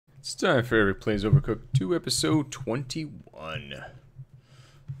It's time for Eric Plays Overcooked 2, episode 21.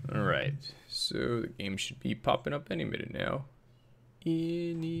 Alright, so the game should be popping up any minute now.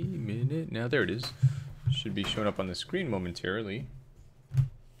 Any minute. Now, there it is. Should be showing up on the screen momentarily.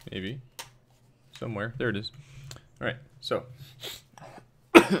 Maybe. Somewhere. There it is. Alright, so.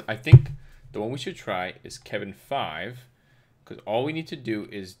 I think the one we should try is Kevin 5. Because all we need to do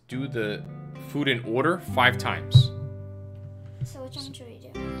is do the food in order 5 times. So which one should we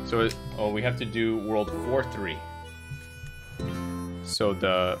do? So, we have to do World 4-3. So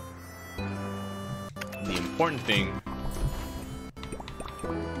the important thing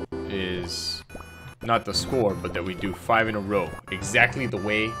is not the score, but that we do 5 in a row, exactly the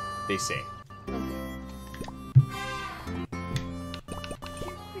way they say.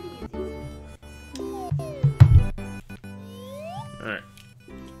 All right.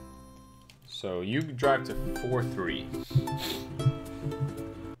 So you drive to 4-3.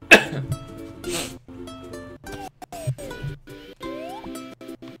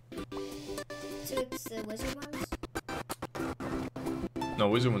 So it's the wizard ones? No,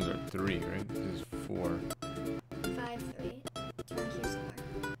 wizard ones are 3, right? This is 4. 5, 3. It's around here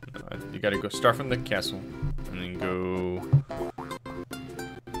somewhere. You gotta go start from the castle, and then go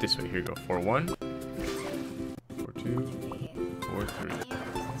this way. Here you go. 4-1, 4-2,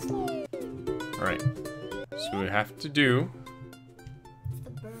 4-3. All right. So we have to do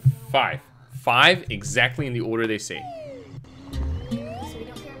 5. 5 exactly in the order they say. So we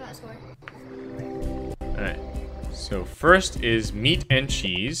don't care about score. Alright. So first is meat and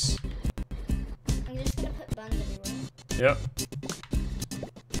cheese. I'm just gonna put buns everywhere. Yep.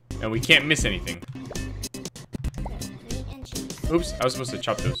 And we can't miss anything. Okay, meat and cheese. Oops, I was supposed to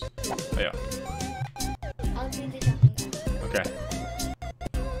chop those. Oh, yeah. I'll do the chopping now. Okay.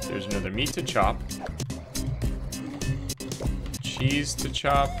 There's another meat to chop. Cheese to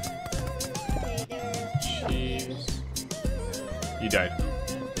chop. Okay, there's Cheese. You died.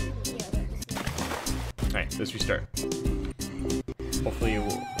 Alright, let's restart. Hopefully it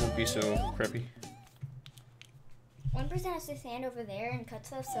won't be so crappy. One person has to stand over there and cut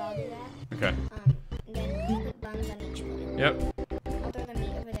stuff, so I'll do that. Okay. And then put buns on each plate. Yep. I'll throw the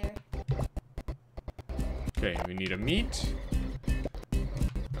meat over there. Okay, we need a meat.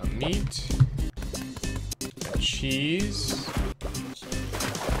 A meat. A cheese.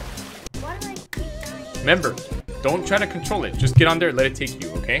 Why do I keep dying? Remember, don't try to control it. Just get on there, let it take you,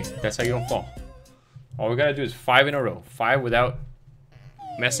 okay? That's how you don't fall. All we gotta do is 5 in a row. 5 without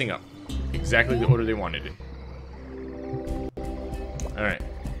messing up. Exactly the order they wanted it. Alright.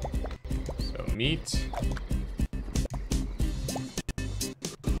 So, meat.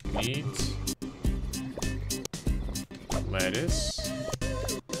 Meat. Lettuce.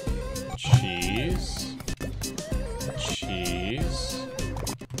 Cheese. Cheese.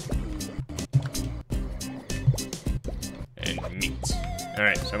 And meat.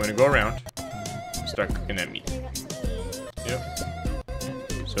 Alright, so I'm gonna go around. Start cooking that meat. Yep.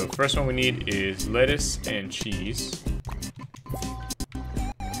 So first one we need is lettuce and cheese.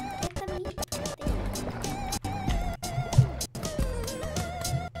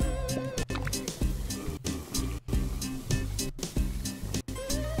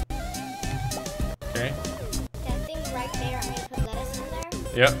 Okay. That thing right there, I'm gonna put lettuce in there.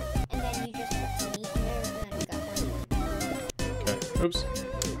 Yep. And then you just put some meat in there, and then we got one. Okay. Oops.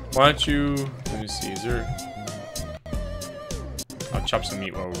 Why don't you... Let me see. Is there... I'll chop some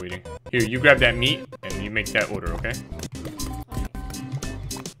meat while we're waiting. Here, you grab that meat, and you make that order, okay?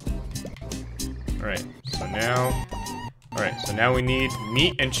 Alright. So now... Alright, so now we need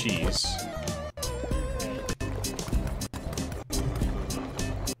meat and cheese.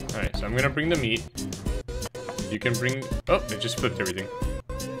 Alright, so I'm gonna bring the meat. You can bring... Oh, it just flipped everything.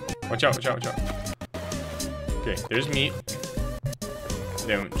 Watch out, watch out, watch out. Okay, there's meat.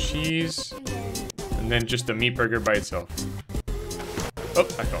 Then cheese. And then just the meat burger by itself. Oh,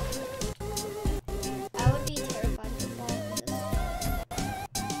 I fell. I would be terrified to fall for this.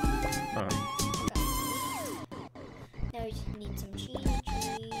 Now we just need some cheese.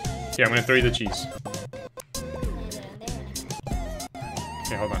 Yeah, I'm gonna throw you the cheese.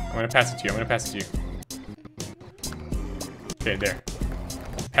 Okay, hold on. I'm gonna pass it to you. I'm gonna pass it to you. Okay, there.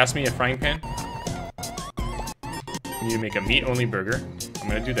 Pass me a frying pan. You need to make a meat-only burger. I'm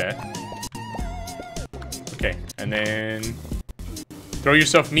gonna do that. Okay, and then throw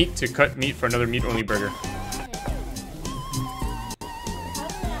yourself meat to cut meat for another meat-only burger.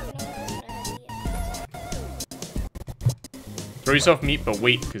 Throw yourself meat, but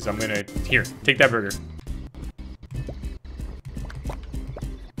wait, because I'm gonna... Here, take that burger.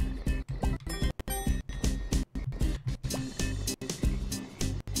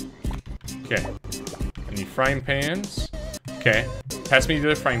 Okay. I need frying pans. Okay. Pass me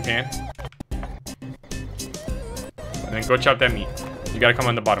the frying pan. And then go chop that meat. You gotta come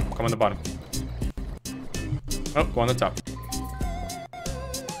on the bottom. Come on the bottom. Oh, go on the top.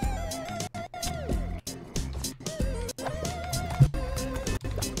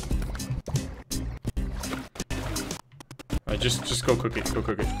 Just go cook it. Go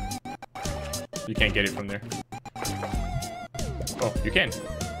cook it. You can't get it from there. Oh, you can.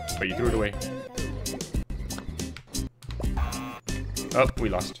 But you threw it away. Oh, we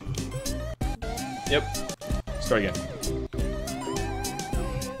lost. Yep. Start again.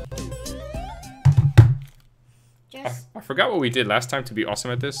 I forgot what we did last time to be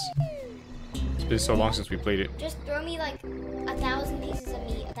awesome at this. It's been so long since we played it. Just throw me like 1,000 pieces of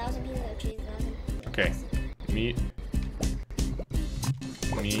meat, 1,000 pieces of cheese, 1,000. Okay. Meat.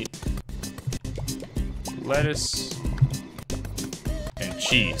 Meat. Lettuce. And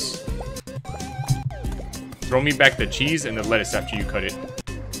cheese. Throw me back the cheese and the lettuce after you cut it.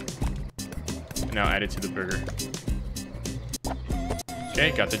 And now add it to the burger.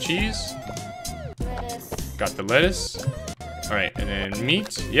 Okay, got the cheese. Lettuce. Got the lettuce. Alright, and then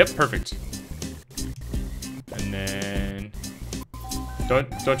meat. Yep, perfect. And then don't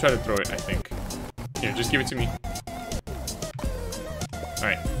try to throw it, I think. Here, just give it to me.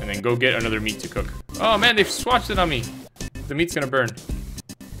 Alright, and then go get another meat to cook. Oh man, they've swatched it on me. The meat's gonna burn.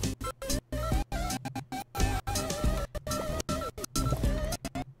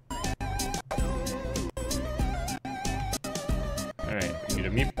 Alright, we need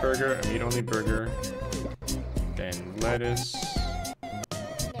a meat burger, a meat only burger. Then lettuce.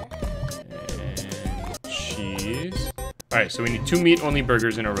 And cheese. Alright, so we need 2 meat only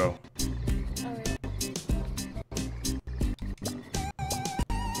burgers in a row.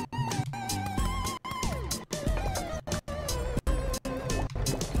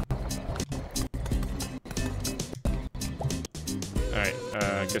 Alright,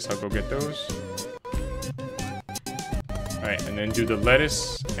 I guess I'll go get those. Alright, and then do the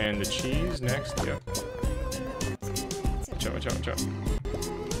lettuce and the cheese next. Yep. Watch out.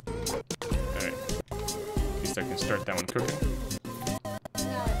 Alright. At least I can start that one cooking.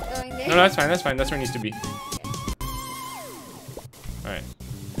 No, it's going there. No, that's fine. That's where it needs to be. Alright.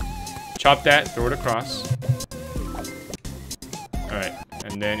 Chop that, throw it across. Alright,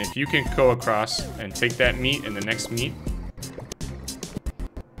 and then if you can go across and take that meat and the next meat.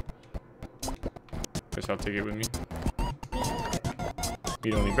 Guess I'll take it with me.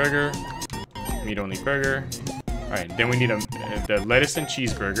 Meat only burger. Meat only burger. Alright, then we need the lettuce and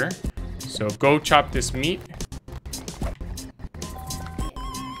cheeseburger. So go chop this meat.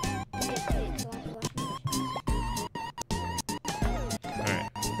 Alright.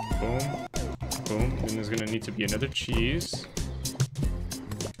 Boom. Boom. Then there's gonna need to be another cheese.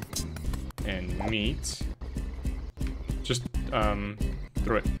 And meat. Just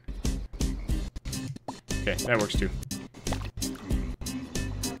throw it. Okay, that works too.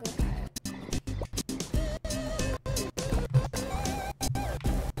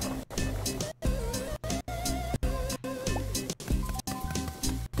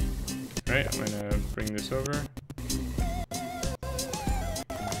 Alright, I'm gonna bring this over.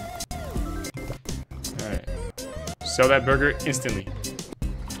 Alright. Sell that burger instantly.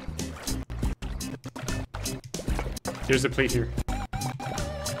 Here's the plate here.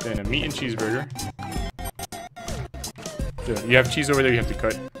 Then a meat and cheeseburger. You have cheese over there you have to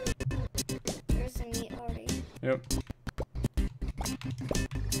cut. There's some meat already. Yep.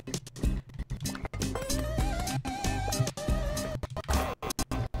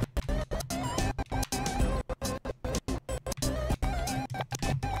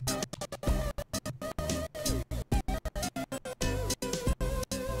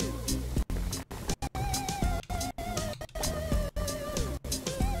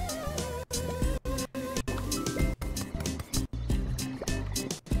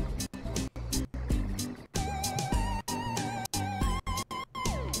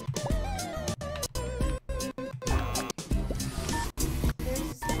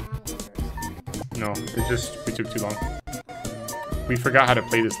 No, we took too long. We forgot how to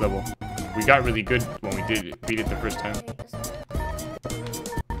play this level. We got really good when we beat it the first time.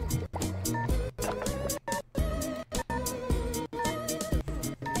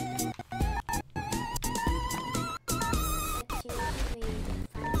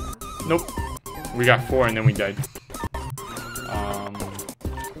 Nope. We got 4 and then we died.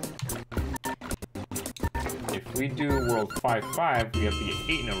 If we do World 5-5, we have to get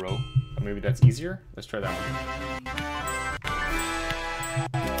 8 in a row. Or maybe that's easier. Let's try that one.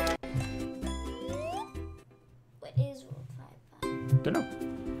 What is World 5-5? Don't know.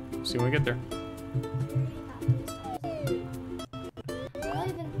 See when we get there. I don't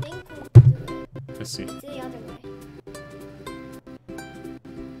even think we can do it. Let's see. It's the other way.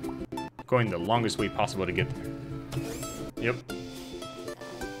 Going the longest way possible to get there. Yep.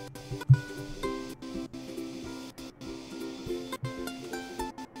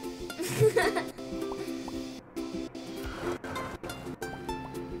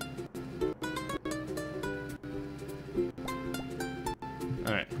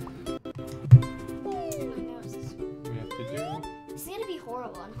 Alright. We have to do It's gonna be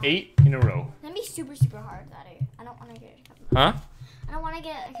horrible. 8 in a row. It's gonna be super, super hard. I don't want to get. Huh? I don't want to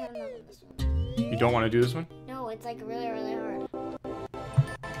get a number this one. You don't want to do this one? No, it's like really, really hard.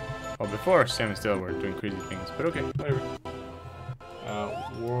 Well, before Sam and Stella were doing crazy things, but okay, whatever.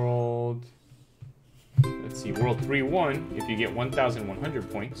 World. Let's see, World 3-1. If you get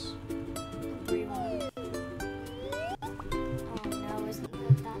 1,100 points. 3-1. Oh no, isn't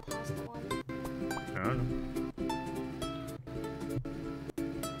that past the one? I don't know.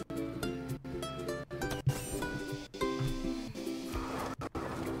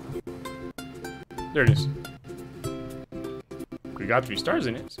 There it is. We got 3 stars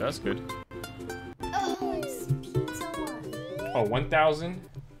in it, so that's good. Oh, it's pizza one. Oh,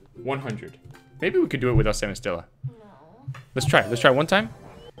 1,100. Maybe we could do it without Sam and Stella. No. Let's try. Let's try one time.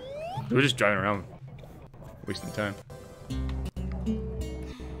 We're just driving around, wasting time.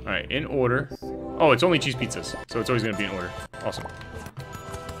 All right, in order. Oh, it's only cheese pizzas, so it's always gonna be in order. Awesome.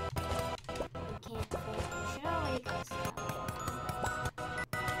 We can't fail. Should already go slow.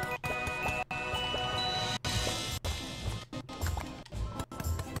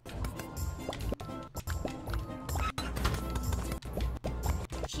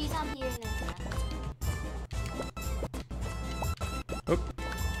 She's on here now. Oop.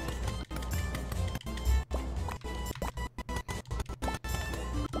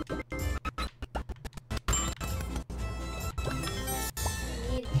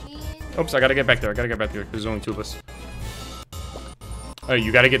 Need cheese. Oops, I gotta get back there. I gotta get back there. There's only 2 of us. Oh,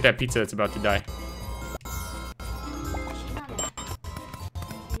 you gotta get that pizza that's about to die. She's on there.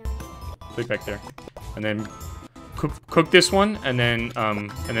 Click back there, and then cook this one, and then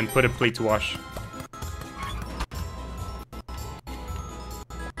put a plate to wash.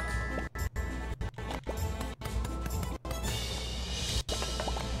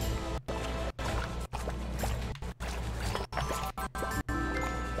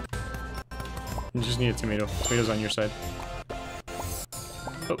 You just need a tomato. Tomatoes on your side.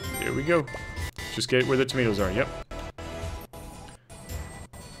 Oh, there we go. Just get where the tomatoes are. Yep.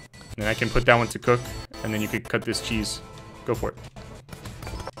 Then I can put that one to cook, and then you could cut this cheese. Go for it.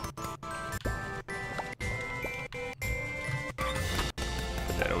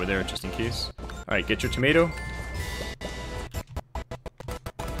 Put that over there just in case. Alright, get your tomato.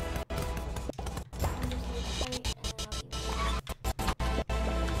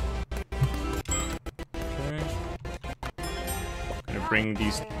 Okay. Gonna bring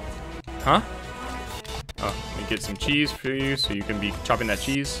these... Huh? Oh, let me get some cheese for you so you can be chopping that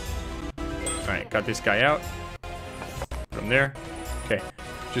cheese. Alright, got this guy out. Put him there. Okay,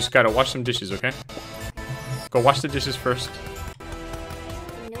 just gotta wash some dishes, okay? Go wash the dishes first.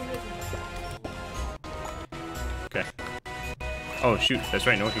 Okay. Oh, shoot, that's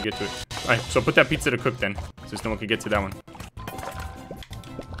right, no one can get to it. Alright, so put that pizza to cook then, since no one can get to that one.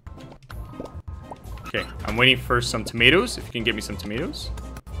 Okay, I'm waiting for some tomatoes, if you can get me some tomatoes.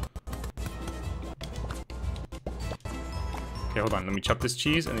 Okay, hold on. Let me chop this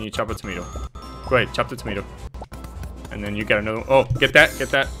cheese, and then you chop a tomato. Go ahead, chop the tomato. And then you got another... Oh, get that, get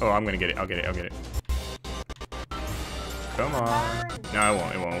that. Oh, I'm gonna get it. I'll get it, I'll get it. Come on. No, it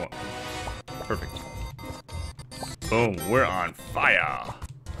won't, it won't, it won't. Perfect. Boom, we're on fire.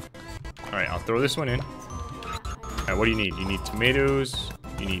 Alright, I'll throw this one in. Alright, what do you need? You need tomatoes.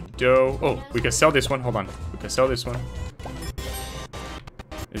 You need dough. Oh, we can sell this one. Hold on. We can sell this one.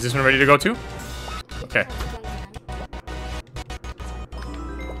 Is this one ready to go too? Okay.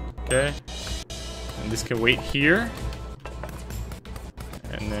 Okay. And this can wait here.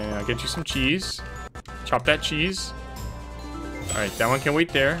 And then I'll get you some cheese. Chop that cheese. Alright, that one can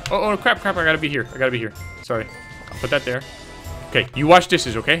wait there. Oh, crap, I gotta be here. I gotta be here. Sorry. I'll put that there. Okay, you wash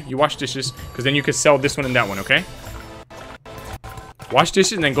dishes, okay? You wash dishes, because then you can sell this one and that one, okay? Wash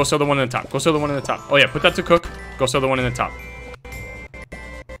dishes and then go sell the one on the top. Go sell the one on the top. Oh yeah, put that to cook. Go sell the one on the top.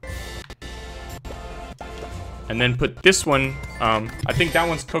 And then put this one, I think that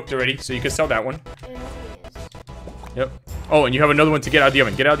one's cooked already, so you can sell that one. Yep. Oh, and you have another one to get out of the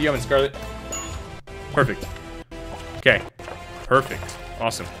oven. Get out of the oven, Scarlett. Perfect. Okay. Perfect.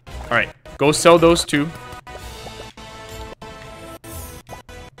 Awesome. Alright, go sell those two.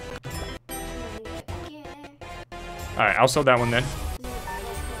 All right, I'll sell that one then.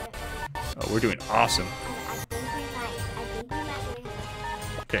 Oh, we're doing awesome.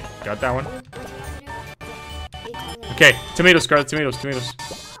 Okay, got that one. Okay, tomatoes, Scarlet, tomatoes.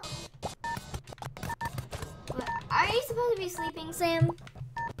 Are you supposed to be sleeping, Sam?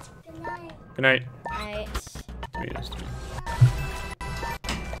 Good night. Alright. Tomatoes.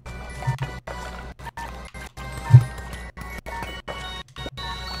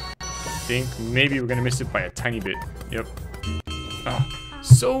 I think maybe we're gonna miss it by a tiny bit. Yep. Oh,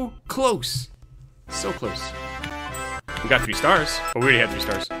 so close. So close. We got 3 stars, but we already had 3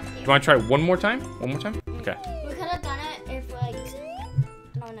 stars. Do you want to try one more time? Okay. We could have done it if, like...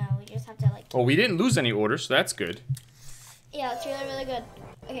 Oh, no. We just have to, like... Well, we didn't lose any orders, so that's good. Yeah, it's really, really good.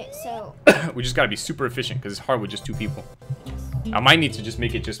 Okay, so... We just gotta be super efficient, because it's hard with just 2 people. I might need to just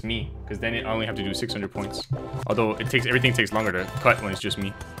make it just me, because then I only have to do 600 points. Although, everything takes longer to cut when it's just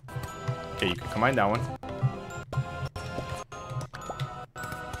me. Okay, you can combine that one.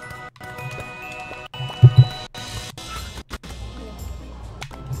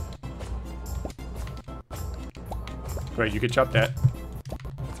 Right, you could chop that.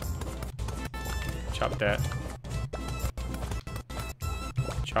 Chop that.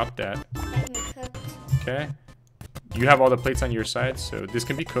 Chop that. Okay. You have all the plates on your side, so this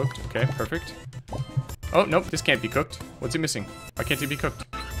can be cooked. Okay, perfect. Oh, nope, this can't be cooked. What's it missing? Why can't it be cooked?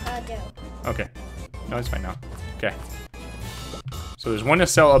 Dough. Okay. No, it's fine now. Okay. So there's one to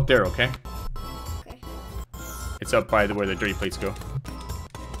sell up there, okay? Okay. It's up by where the dirty plates go.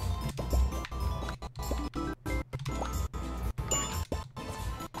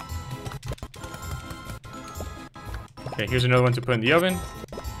 Okay, here's another one to put in the oven.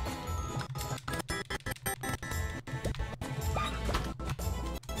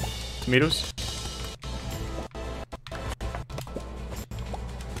 Tomatoes.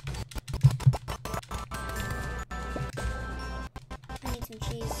 I need some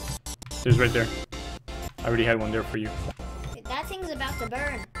cheese. There's right there. I already had one there for you. That thing's about to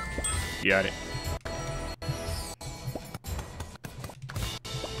burn. You got it.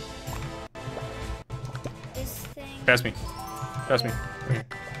 This thing... Pass me. Pass me. Right here.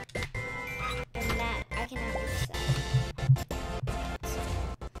 And that, I can have this side.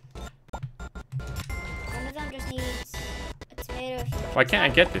 One of them just needs a tomato. Why can't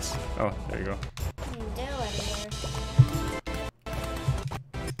I get this? Oh, there you go. Dough everywhere.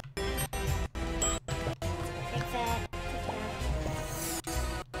 Take that.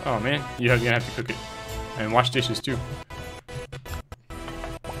 Oh man, you're gonna have to cook it. And wash dishes too.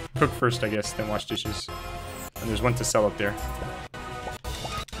 Cook first, I guess, then wash dishes. And there's one to sell up there.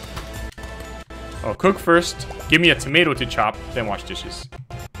 Oh, cook first. Give me a tomato to chop, then wash dishes.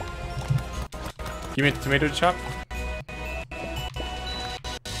 Give me a tomato to chop.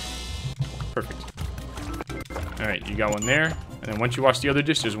 Perfect. Alright, you got one there. And then once you wash the other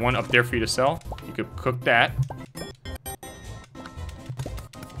dish, there's one up there for you to sell. You could cook that.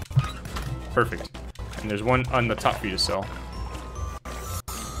 Perfect. And there's one on the top for you to sell.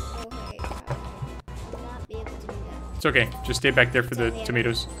 Okay, I will not be able to do that. It's okay. Just stay back there for the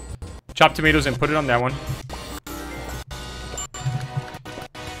tomatoes. Chop tomatoes and put it on that one.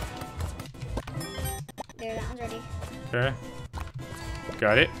 There, that one's ready. Okay.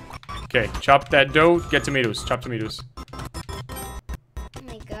 Got it. Okay, chop that dough. Get tomatoes. Chop tomatoes. Oh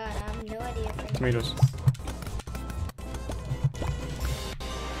my god, I have no idea. Tomatoes.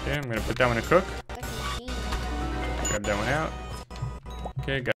 Okay, I'm gonna put that one to cook. Like a machine. Grab that one out.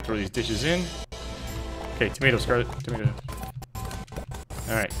 Okay, gotta throw these dishes in. Okay, tomatoes, Scarlet. Tomatoes.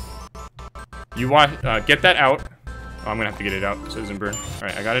 Alright. You want get that out. Oh, I'm gonna have to get it out so it doesn't burn.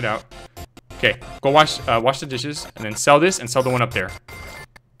 Alright, I got it out. Okay, go wash the dishes and then sell this and sell the one up there.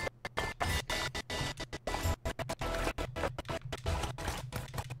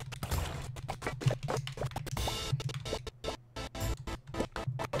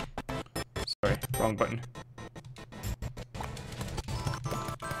 Sorry, wrong button.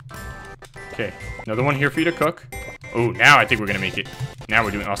 Okay, another one here for you to cook. Oh, now I think we're gonna make it. Now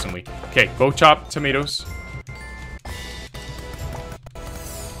we're doing awesomely. Okay, go chop tomatoes. You're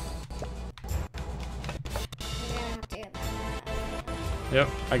gonna have to get that. Yep,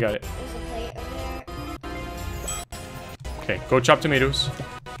 I got it. There's a plate over there. Okay, go chop tomatoes.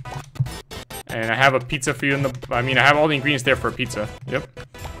 And I have a pizza for you in the... I mean, I have all the ingredients there for a pizza. Yep.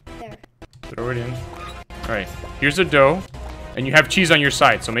 There. Throw it in. Alright, here's the dough. And you have cheese on your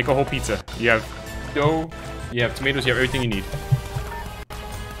side, so make a whole pizza. You have dough, you have tomatoes, you have everything you need.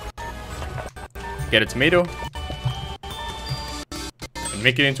 Get a tomato. And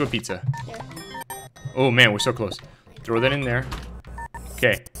make it into a pizza. There. Oh man, we're so close. Throw that in there.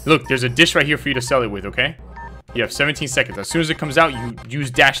 Okay, look, there's a dish right here for you to sell it with, okay? You have 17 seconds. As soon as it comes out, you use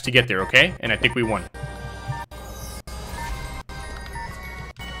dash to get there, okay? And I think we won.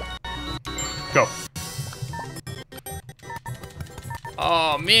 Go.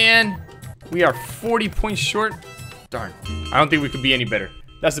 Oh, man. We are 40 points short. Darn. I don't think we could be any better.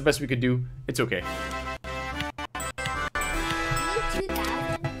 That's the best we could do. It's okay. You need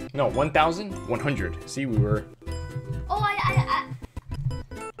 2,000? No, 1,100. See, we were... Oh,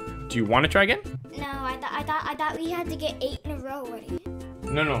 Do you want to try again? No, I thought we had to get 8 in a row already.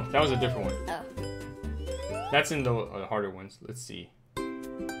 No, that was a different one. Oh. That's in the harder ones. Let's see.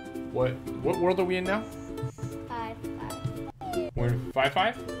 What world are we in now? 5, 5. We're in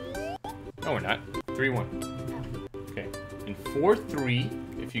 5-5? No, we're not. 3-1. Okay. In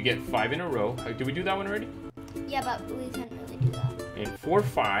 4-3, if you get 5 in a row. Did we do that one already? Yeah, but we couldn't really do that. In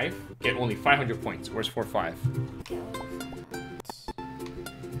 4-5, get only 500 points. Where's 4-5? Okay,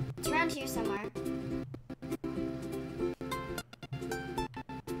 it's around here somewhere.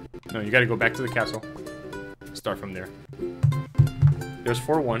 No, you gotta go back to the castle. Start from there. There's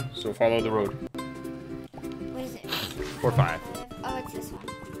 4-1, so follow the road. What is it? 4-5. Oh, it's this one.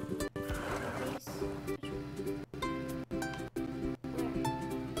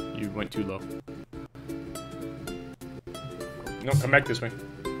 Where? You went too low. No, come back this way.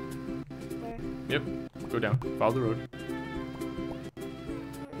 Where? Yep, go down. Follow the road.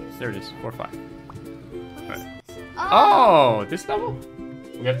 Where is There it is, 4-5. What Right. is this? Oh, this level?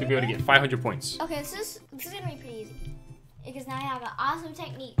 We have to be able to get 500 points. Okay, so this is gonna be pretty easy. Because now I have an awesome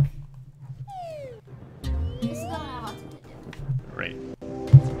technique. This is what I want to do. Right.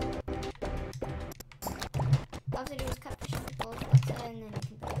 All I have to do is cut fish into both parts and then you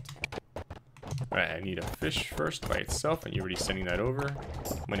can put it together. Alright, I need a fish first by itself, and you're already sending that over.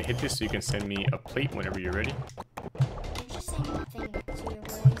 I'm gonna hit this so you can send me a plate whenever you're ready. I'm just saying that thing to your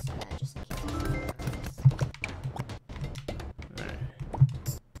voice, just in case. Alright.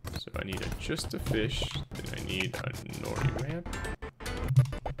 So I need just a fish, then I need a nori ramp.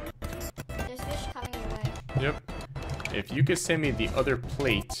 There's fish coming your way. Yep. If you could send me the other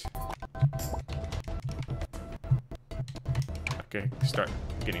plate. Okay, start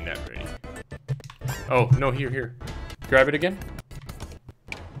getting that ready. Oh, no, here. Grab it again.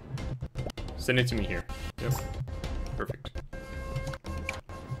 Send it to me here. Yep. Perfect.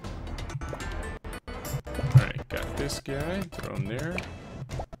 Alright, got this guy. Throw him there.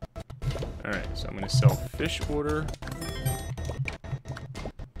 Alright, so I'm going to sell fish order.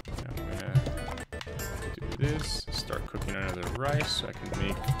 I'm going to do this. Start cooking another rice so I can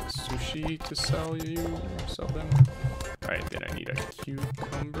make sushi to sell them. Alright, then I need a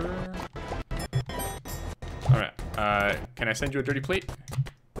cucumber. Alright, can I send you a dirty plate?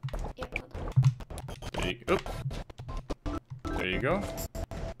 Yep, hold on. There you go.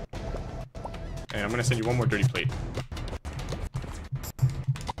 And I'm gonna send you one more dirty plate.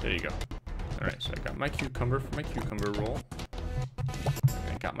 There you go. Alright, so I got my cucumber for my cucumber roll.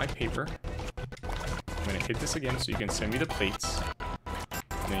 I got my paper. I'm gonna hit this again so you can send me the plates.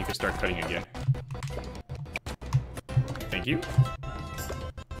 And then you can start cutting again. Thank you.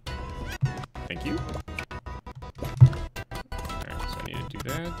 Thank you. Alright, so I need to do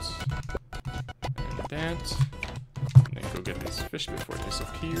that. And that. And then go get this fish before it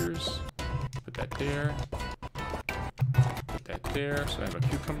disappears. Put that there. Put that there. So I have a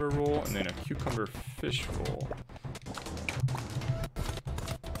cucumber roll and then a cucumber fish roll.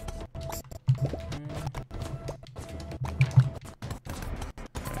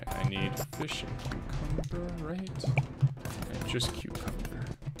 Alright, I need fish and cucumber, right? And just cucumber.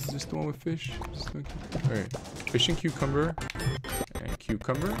 Is this the one with fish? Alright, fish and cucumber. And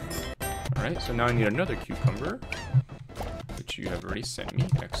cucumber. Alright, so now I need another cucumber, which you have already sent me.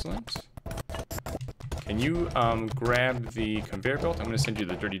 Excellent. Can you grab the conveyor belt? I'm going to send you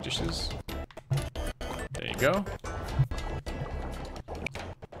the dirty dishes. There you go.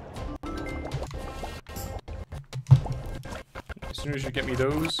 As soon as you get me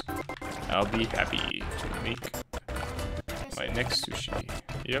those, I'll be happy to make my next sushi.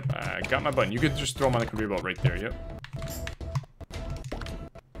 Yep, I got my button. You could just throw them on the conveyor belt right there. Yep.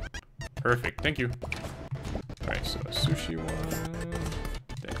 Perfect. Thank you. Alright, so a sushi one,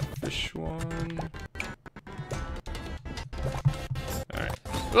 then a fish one. Alright.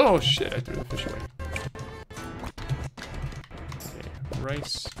 Oh shit, I threw the fish away. Okay,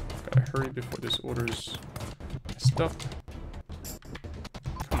 rice. Gotta hurry before this order's messed up.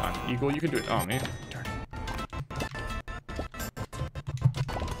 Come on, Eagle, you can do it. Oh man, darn it.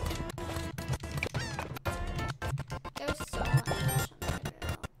 There's so much.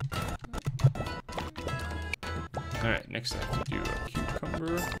 Alright, next I have to do a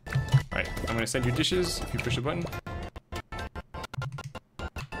cucumber. Alright, I'm gonna send you dishes if you push a button.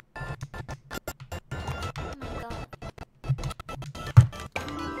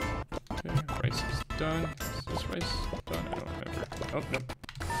 Okay, rice is done. Is this rice done? I don't remember. Oh, nope.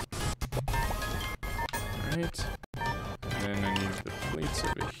 Alright. And then I need the plates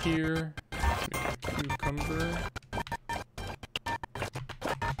over here. Make a cucumber.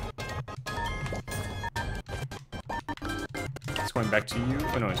 It's going back to you.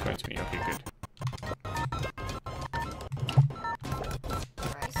 Oh no, it's going to me. Okay, good.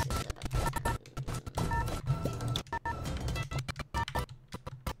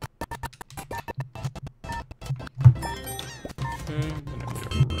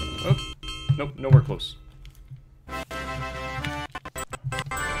 Oh, nope, nowhere close. Huh.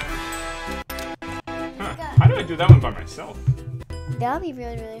 How did I do that one by myself? That would be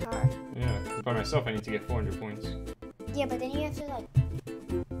really, really hard. Yeah, by myself I need to get 400 points. Yeah, but then you have to like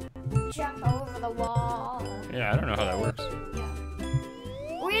jump over the wall. Yeah, I don't know how that works.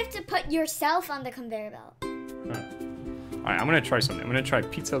 Or you have to put yourself on the conveyor belt. Huh. Alright, I'm gonna try something. I'm gonna try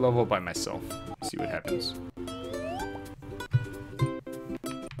pizza level by myself. See what happens.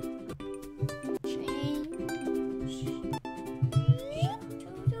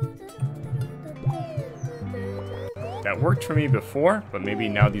 That worked for me before, but maybe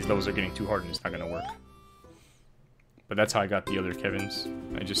now these levels are getting too hard and it's not gonna work. But that's how I got the other Kevins.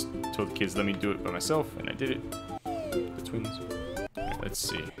 I just told the kids, let me do it by myself, and I did it. The twins. Right, let's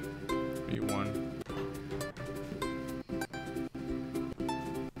see. 3, 1.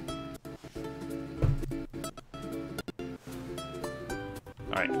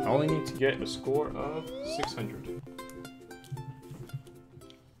 Alright, I only need to get a score of 600.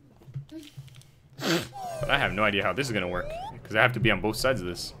 But I have no idea how this is gonna work, because I have to be on both sides of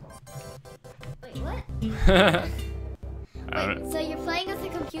this. Wait, what? I don't know. So you're playing with the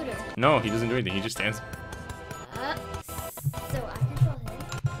computer? No, he doesn't do anything, he just stands. So I control him?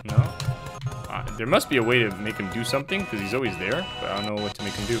 No? There must be a way to make him do something, because he's always there, but I don't know what to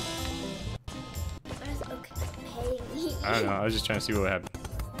make him do. What is okay? I don't know, I was just trying to see what would happen.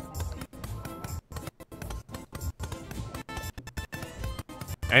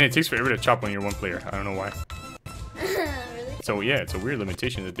 And it takes forever to chop when you're one player. I don't know why. Really? So yeah, it's a weird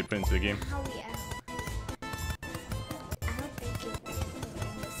limitation that they put into the game. How we out? I don't think you're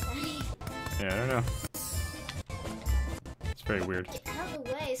understanding. Yeah, I don't know. It's very weird. Get out of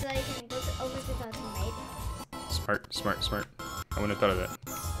the way so that you can go over to the tomato. Smart, smart, smart. I wouldn't have thought of that.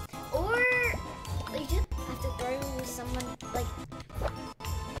 Or you just have to throw someone like.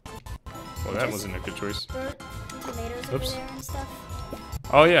 Well, that wasn't a good choice. Throw tomatoes Oops. over there and stuff.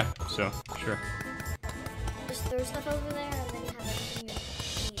 Oh yeah, so sure. Just throw stuff over there and then you have everything you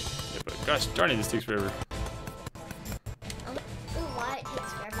need. Yeah, but gosh darn it, this takes forever. Why it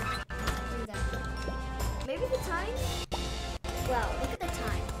takes forever to do that? Maybe the time? Well, look at the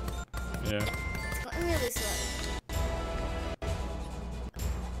time. Yeah. It's going really slow.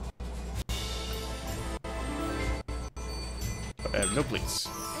 But I have no plates.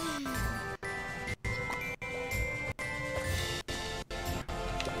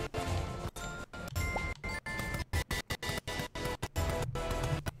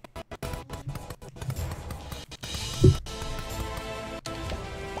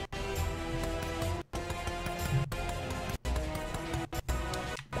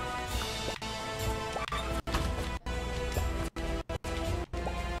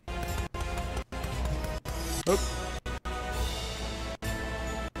 Oh.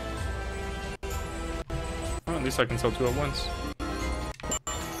 Oh, at least I can sell 2 at once.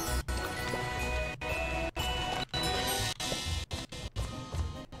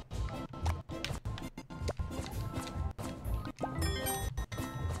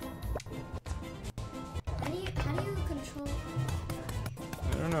 How do you control?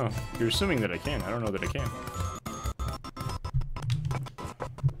 I don't know. You're assuming that I can. I don't know that I can.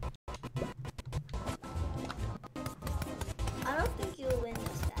 I don't think you'll win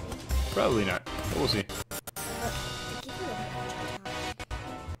this, Daddy. Probably not. But we'll see. Give you a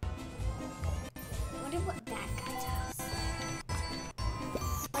wonder what that guy does.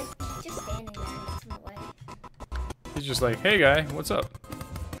 Like, he's just standing there and gets him away. He's just like, hey guy, what's up?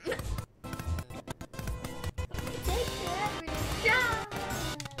 Take every shot.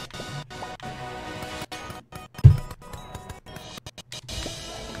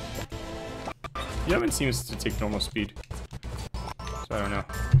 The oven seems to take normal speed. So I don't know.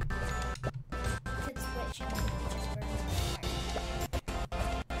 Could switch and just burn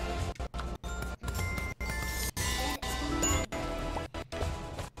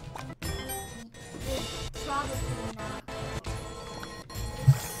probably not.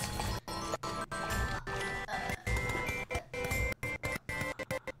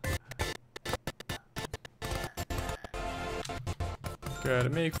 Gotta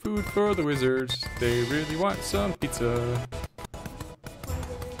make food for the wizards. They really want some pizza.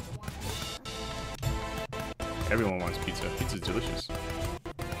 Everyone wants pizza. Pizza's delicious.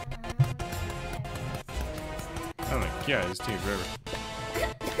 Oh my god, this takes forever.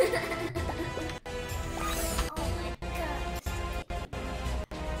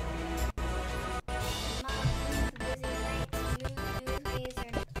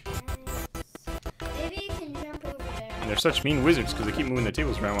 And they're such mean wizards because they keep moving the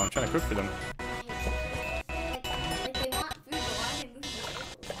tables around while I'm trying to cook for them.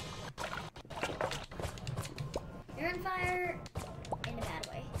 You're on fire in a bad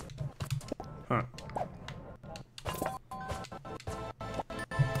way. Huh.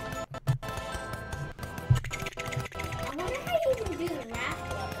 I wonder how you can do the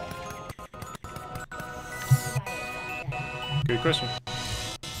raft level. Good question.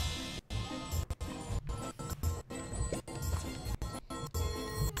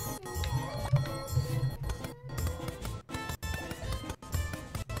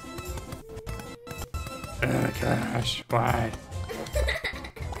 Oh gosh, why?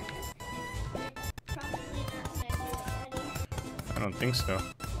 I don't think so.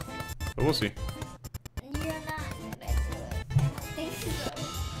 But we'll see. You're not gonna do it. I think so.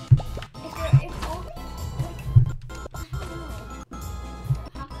 If only, I don't know.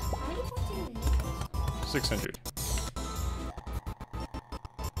 How many points do you need? 600.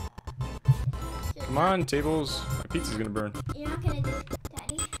 Come on, tables. My pizza's gonna burn. You're not gonna do it,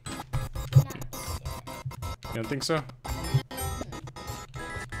 Daddy. You don't think so?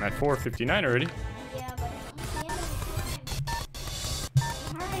 I'm at 459 already. Yeah, but it's the end of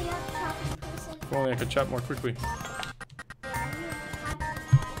the time. Hurry up, chopping person. If only I could chop more quickly.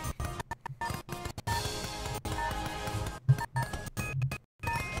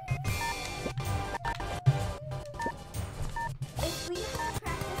 If we have to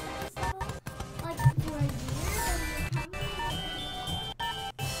practice at this level, like for a year, then we'll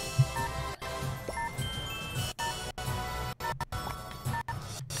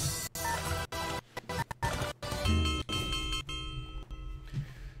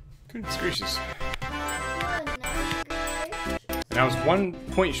Goodness gracious. probably. And I was 1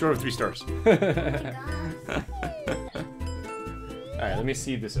 point short of 3 stars. Alright, let me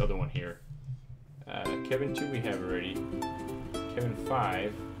see this other one here. Kevin 2 we have already. Kevin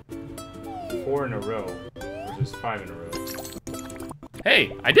 5. 4 in a row versus 5 in a row.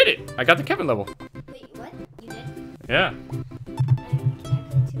 Hey, I did it! I got the Kevin level. Wait, what? You did? Yeah.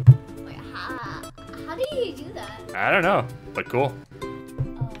 Wait, how do you do that? I don't know, but cool.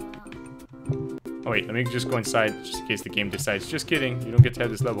 Oh wait, let me just go inside just in case the game decides. Just kidding, you don't get to have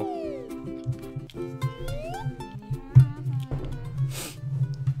this level.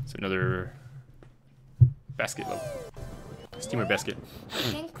 It's another basket level. Steamer basket. I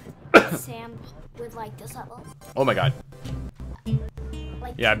think Sam would like this level. Oh my god.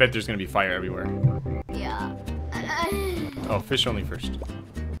 Like, Yeah, I bet there's gonna be fire everywhere. yeah. Oh, fish only first.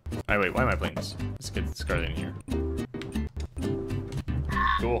 Alright, wait, why am I playing this? Let's get Scarlet in here.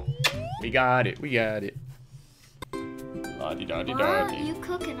 Cool. We got it, we got it. La-di-da-di-da-di. Why don't you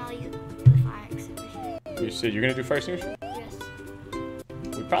cook and I'll use the fire extinguisher? You said you're gonna do fire extinguisher? Yes.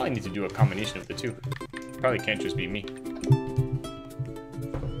 We probably need to do a combination of the two. Probably can't just be me.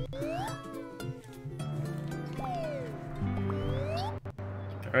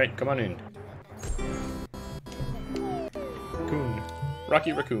 Alright, come on in. Raccoon.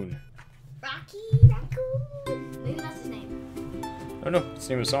 Rocky Raccoon. Rocky Raccoon. Maybe that's his name. Oh no, it's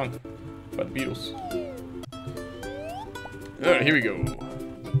the name of the song. By the Beatles. Alright, here we go.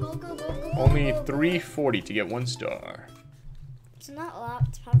 Go, go, go, go, Only go, go. 340 to get 1 star. It's not a lot.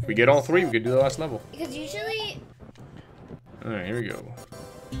 It's probably If we get all 3, we could do the last level. because usually Alright, here we go.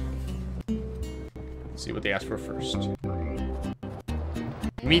 Let's see what they ask for first.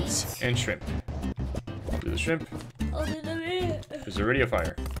 Meat and shrimp. Do the shrimp. I'll do the meat. There's already a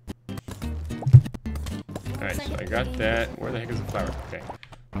fire. Alright, so I got that. Where the heck is the flour? Okay.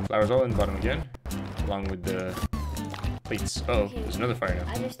 Flour's all in the bottom again. Along with the plates. Uh oh, there's another fire now.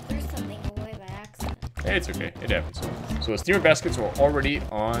 I just threw something away by accident. Hey, it's okay. It happens. So the steamer baskets are already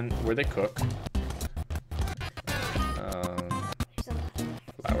on where they cook.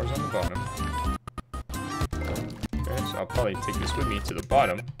 Flour's on the bottom. Okay, so I'll probably take this with me to the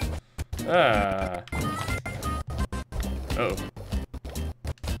bottom. Ah. Uh-oh.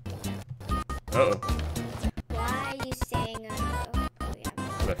 Uh-oh. Why are you saying oh yeah.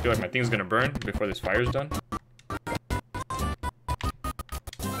 I feel like my thing's gonna burn before this fire's done.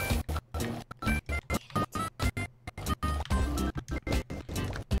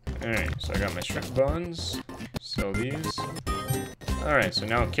 Alright, so I got my shrimp buns. Sell these. Alright, so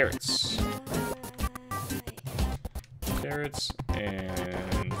now carrots. Carrots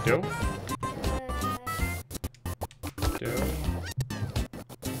and dough. Dough.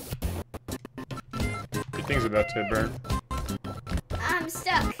 Your thing's about to burn. I'm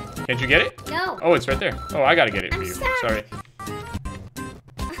stuck. Can't you get it? No. Oh, it's right there. Oh, I gotta get it for I'm you. stuck. Sorry.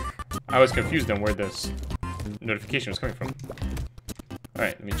 I was confused on where this notification was coming from.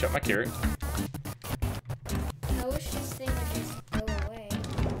 Alright, let me chop my carrot. I wish this thing would just go away.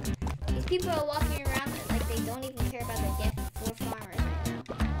 These people are walking around like they don't even care about the death of 4 farmers right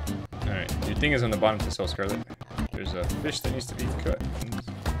now. Alright, your thing is on the bottom to sell, Scarlet. There's a fish that needs to be cut and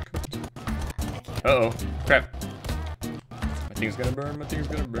cooked. Uh-oh. Crap. My thing's gonna burn, my thing's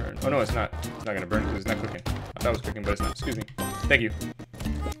gonna burn. Oh no, it's not. It's not gonna burn because it's not cooking. I thought it was cooking, but it's not. Excuse me. Thank you.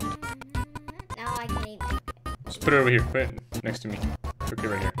 Now I can eat it. Just put it over here. Put it next to me. Cook it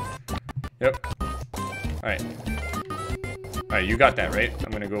right here. Yep. Alright. Alright, you got that, right?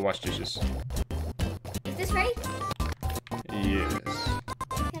 I'm gonna go wash dishes. Is this ready? Yes. It's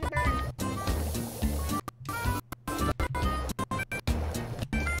gonna burn.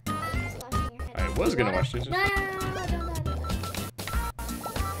 I was gonna wash dishes. No, don't.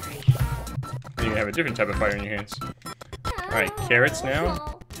 Then you have a different type of fire in your hands. Alright, carrots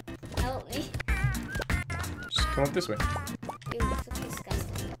now. Help me. Just come up this way. Ew, this looks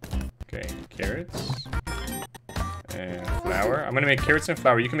disgusting. Okay, carrots. And flour. I'm gonna make carrots and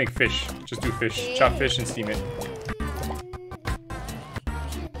flour. You can make fish. Just do fish. Chop fish and steam it.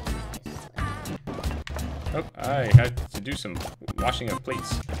 Oh, I had to do some washing of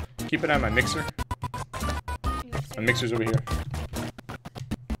plates. Keep it on my mixer. My mixer's over here.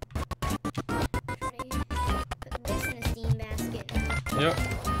 Put this in a steam basket. Yep.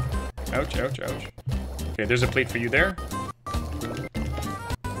 Ouch, ouch, ouch. Okay, there's a plate for you there. The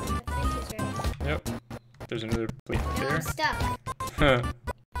fish is ready. Yep. There's another plate No, I'm there. stuck.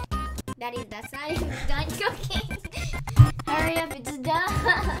 Daddy, that's not even done cooking. Hurry up, it's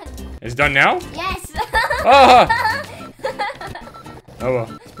done. It's done now? Yes. Ah! Oh well,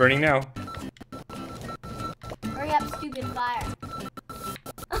 it's burning now. Hurry up, stupid fire.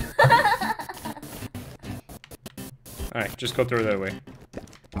 Alright, just go throw it that way.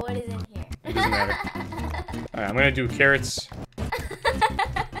 What is in here? It doesn't matter. Alright, I'm gonna do carrots.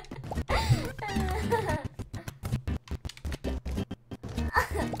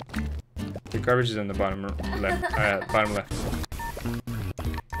 The garbage is on the bottom left. Bottom left.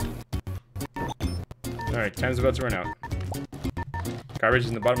 Alright, time's about to run out. Garbage is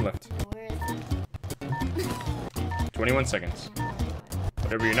in the bottom left. Where is it? 21 seconds.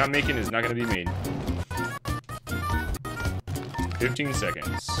 Whatever you're not making is not gonna be made. 15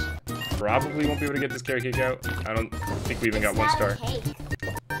 seconds. Probably won't be able to get this carrot cake out. I don't think we even got 1 star. Cake.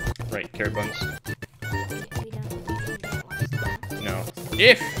 Right, carrot buns. We don't want star. No.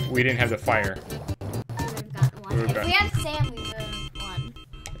 If we didn't have the fire. We would have gotten one. We would've If we gotten- had Sam, we would have won.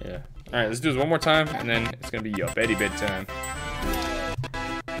 Yeah. Alright, let's do this one more time, and then it's gonna be your Betty bedtime.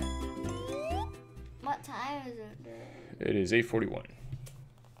 What time is it? It is 8:41.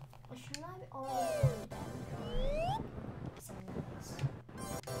 Should I already go to bed?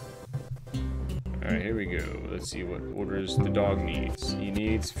 Alright, here we go. Let's see what orders the dog needs. He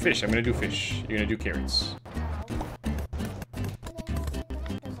needs fish. I'm gonna do fish. You're gonna do carrots.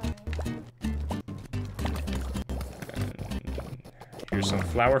 And here's some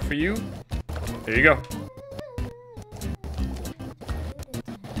flour for you. There you go.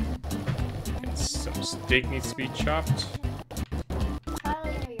 And some steak needs to be chopped.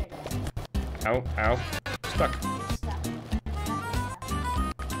 Ow, ow. Stuck.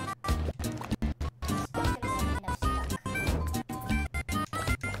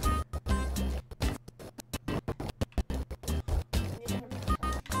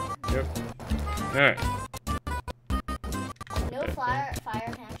 Yep. Alright. No fire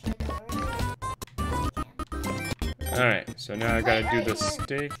can actually cover it. Alright, so now I gotta do the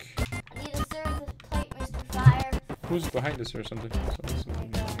steak. I need to serve the plate, Mr. Fire. Who's behind us or something?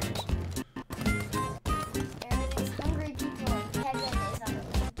 Everything's hungry people. Kevin is hungry.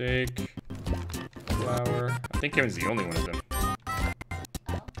 Steak. Flour. I think Kevin's the only one of them.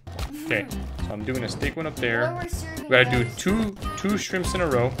 Okay, so I'm doing a steak one up Or there. we're serving We gotta do roast. two shrimps in a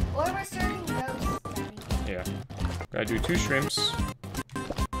row. Or we're serving roast, Daddy. Yeah. Gotta do 2 shrimps.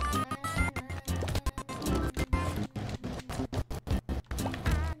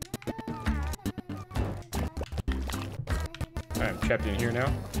 Alright, I'm trapped in here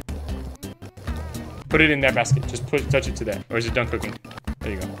now. Put it in that basket. Just touch it to that. Or is it done cooking?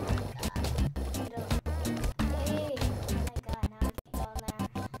 There you go. Hey, oh my god, now I can't go in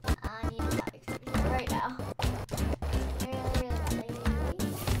there. I need to right now. Really badly.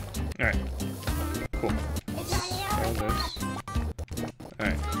 Alright. Cool. It's 90 Sell hours. this.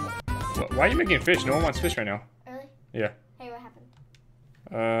 Alright. Why are you making fish? No one wants fish right now. Really? Yeah. Hey, what happened?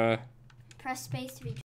 Uh, Press space to be